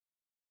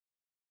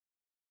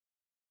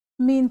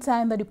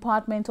Meantime, the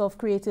Department of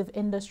Creative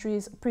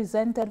Industries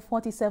presented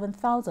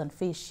 47,000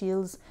 face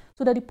shields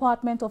to the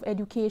Department of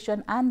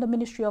Education and the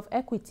Ministry of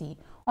Equity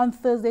on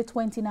Thursday,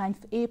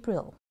 29th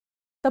April.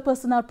 The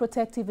personal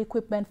protective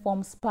equipment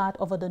forms part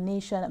of a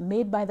donation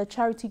made by the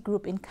charity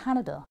group in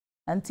Canada,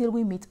 Until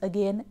We Meet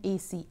Again,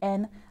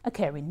 ACN, a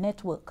caring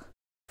network,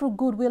 through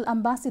Goodwill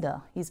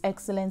Ambassador, His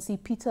Excellency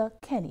Peter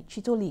Kenny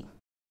Chitoli.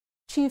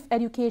 Chief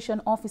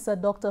Education Officer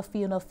Dr.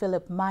 Fiona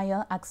Philip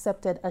Meyer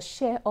accepted a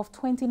share of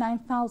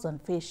 29,000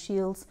 face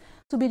shields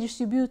to be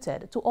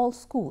distributed to all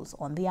schools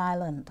on the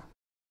island.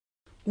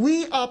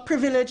 We are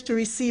privileged to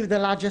receive the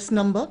largest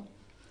number,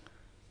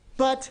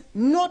 but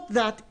not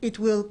that it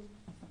will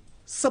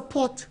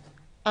support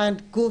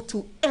and go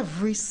to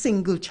every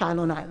single child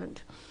on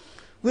island.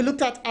 We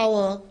looked at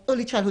our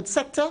early childhood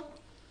sector,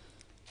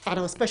 at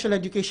our special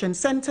education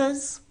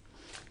centers,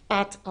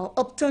 at our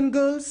Upton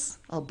Girls,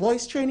 our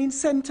Boys Training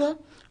Center,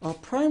 our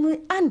primary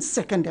and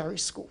secondary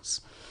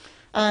schools.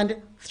 And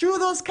through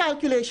those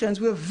calculations,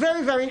 we're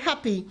very, very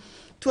happy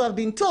to have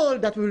been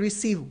told that we'll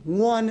receive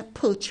one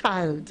per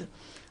child.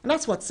 And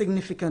that's what's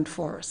significant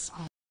for us.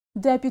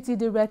 Deputy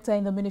Director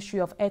in the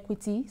Ministry of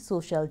Equity,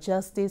 Social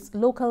Justice,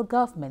 Local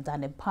Government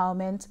and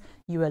Empowerment,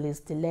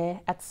 Urelis Delaire,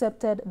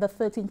 accepted the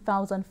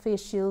 13,000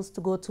 face shields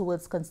to go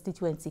towards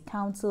constituency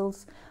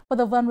councils for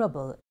the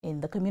vulnerable in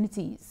the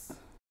communities.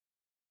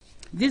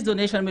 This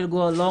donation will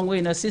go a long way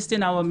in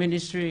assisting our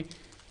ministry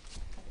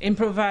in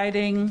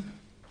providing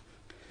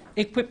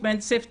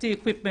equipment, safety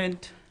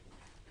equipment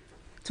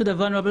to the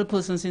vulnerable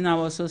persons in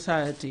our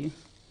society.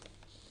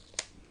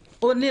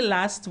 Only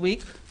last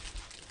week,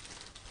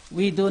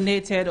 we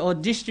donated or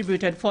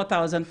distributed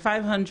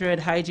 4,500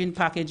 hygiene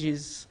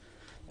packages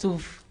to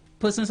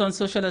persons on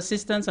social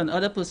assistance and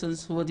other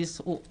persons who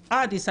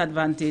are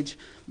disadvantaged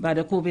by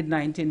the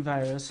COVID-19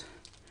 virus.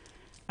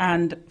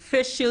 And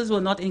face shields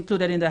were not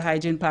included in the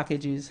hygiene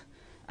packages.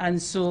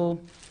 And so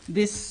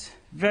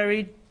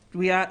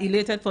we are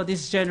elated for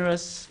this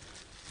generous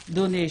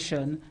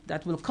donation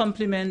that will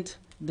complement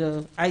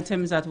the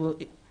items that were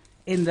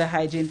in the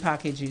hygiene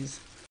packages.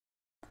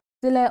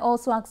 Delaire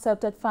also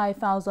accepted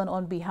 5,000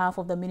 on behalf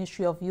of the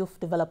Ministry of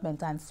Youth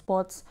Development and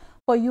Sports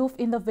for youth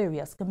in the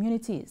various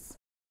communities.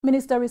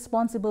 Minister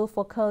responsible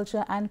for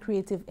Culture and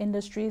Creative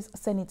Industries,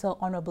 Senator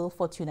Honorable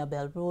Fortuna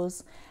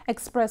Belrose,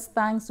 expressed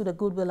thanks to the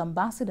Goodwill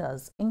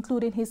Ambassadors,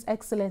 including His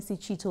Excellency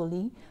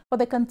Chitoli, for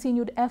the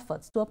continued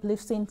efforts to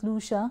uplift St.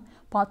 Lucia,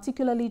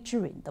 particularly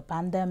during the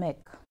pandemic.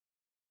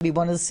 We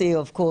want to say,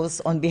 of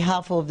course, on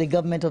behalf of the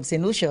government of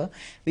St. Lucia,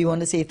 we want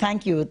to say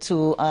thank you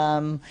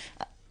to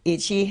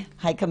HE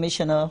High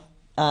Commissioner,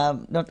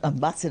 not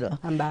Ambassador,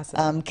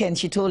 Ken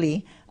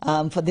Chitoli,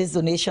 for this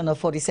donation of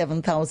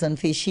 47,000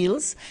 face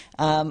shields.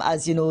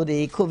 As you know,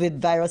 the COVID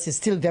virus is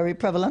still very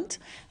prevalent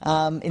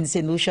in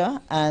St.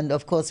 Lucia, and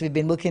of course we've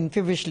been working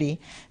feverishly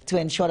to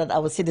ensure that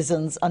our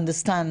citizens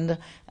understand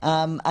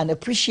and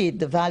appreciate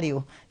the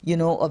value,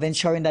 of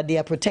ensuring that they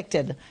are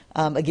protected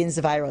against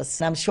the virus.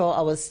 And I'm sure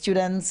our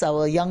students,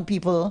 our young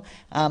people,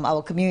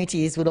 our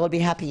communities would all be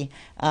happy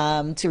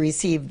to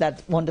receive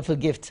that wonderful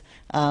gift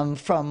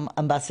from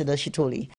Ambassador Chitoli.